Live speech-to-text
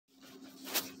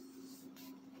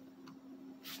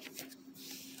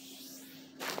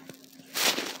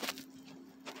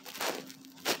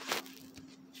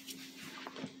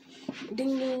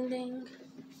Ding, ding, ding.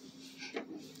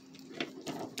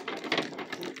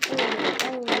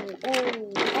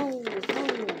 Oh.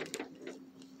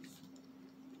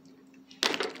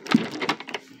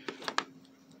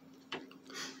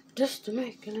 Just to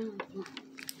make it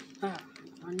out.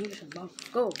 I need some bugs.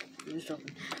 Go. Just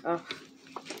open.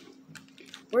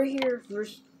 We're here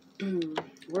first.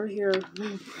 We're here.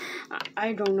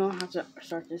 I don't know how to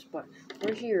start this, but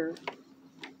we're here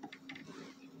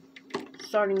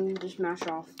starting this match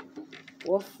off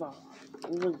with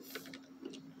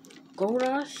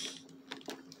Goldust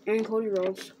and Cody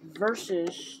Rhodes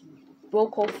versus Bo,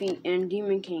 Kofi, and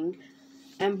Demon King.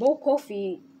 And Bo,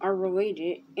 Kofi are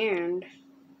related, and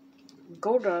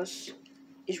Goldust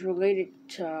is related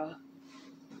to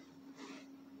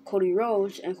Cody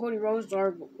Rhodes, and Cody Rhodes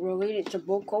are related to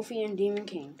Bo, Kofi, and Demon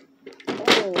King.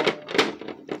 Oh.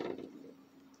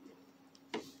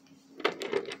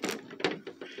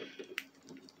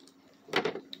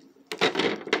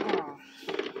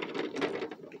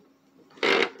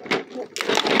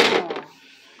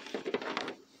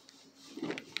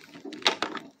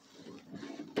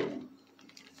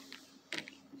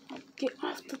 Get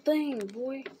off the thing,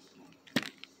 boy.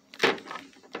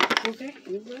 Okay,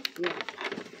 you good? Yeah.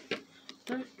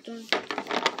 Dun, dun.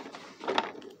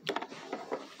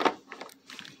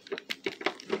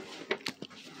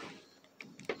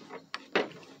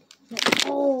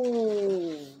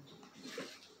 Oh.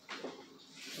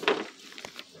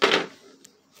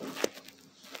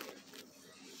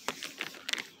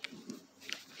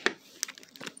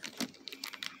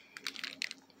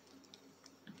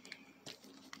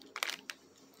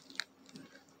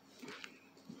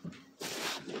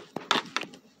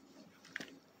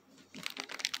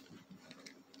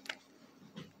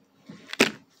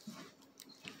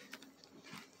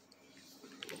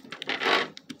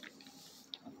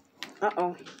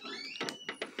 Uh-oh.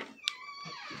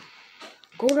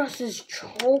 Goldust is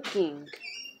choking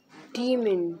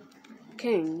Demon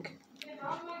King.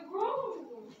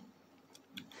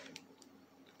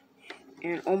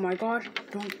 And oh my god,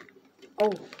 don't.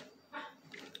 Oh.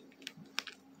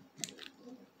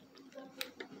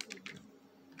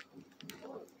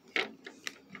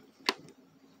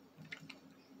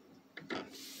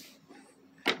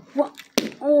 What?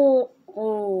 Oh.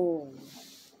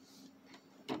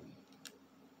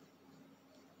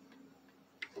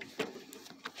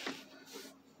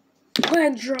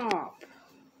 Leg drop.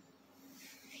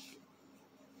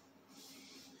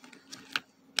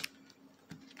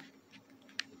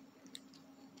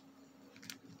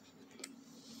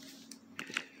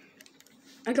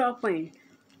 I got a plan.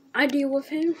 I deal with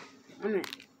him. I mean,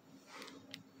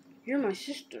 you're my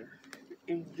sister,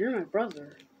 and you're my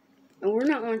brother, and we're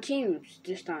not on teams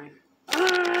this time.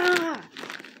 Ah!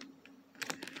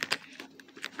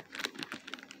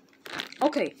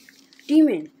 Okay,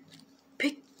 Demon,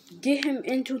 get him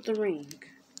into the ring,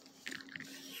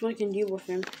 so I can deal with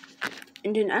him.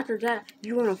 And then after that,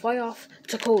 you wanna fly off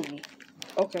to Cody.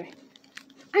 Okay,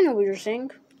 I know what you're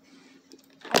saying.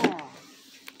 Ah.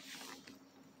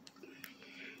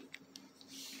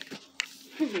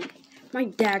 My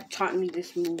dad taught me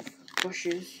this move,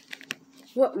 Bushes.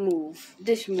 What move?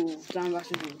 This move that I'm about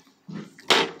to do.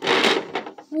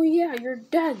 Well, yeah, your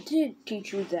dad did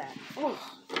teach you that. Oh.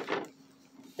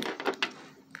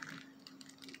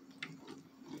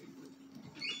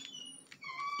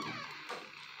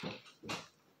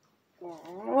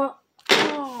 Oh.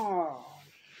 Oh.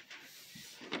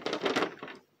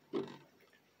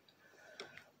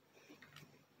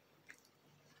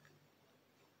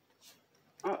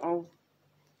 Uh-oh.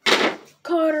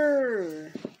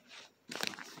 Cutter!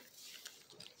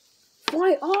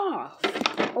 Fly off!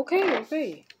 Okay.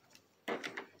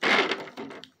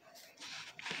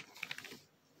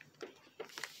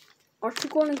 Aren't you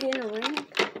going to get in a ring?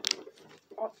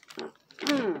 Oh.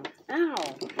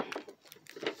 Ow!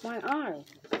 My eye.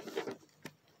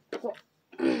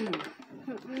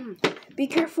 Be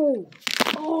careful!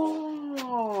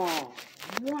 Oh!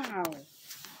 Wow!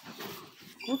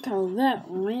 Look how that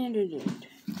landed it.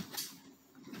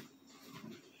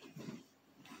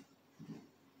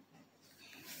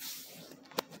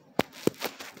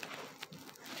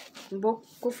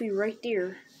 Kofi right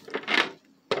there.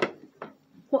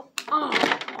 What?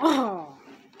 Oh!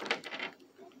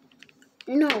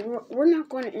 No, we're not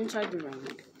going inside the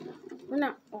ring. We're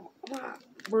not. Oh, wow.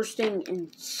 We're staying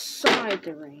inside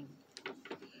the ring.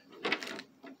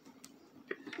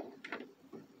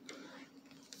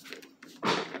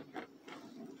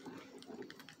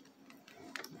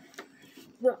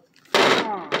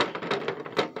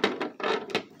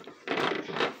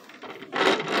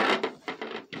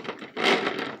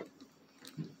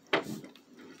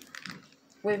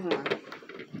 Wait, hold on.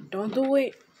 Don't do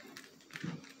it.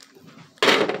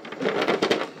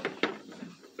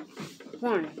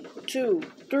 1, 2,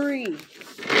 3.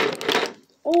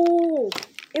 Oh,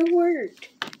 it worked.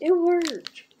 It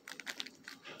worked.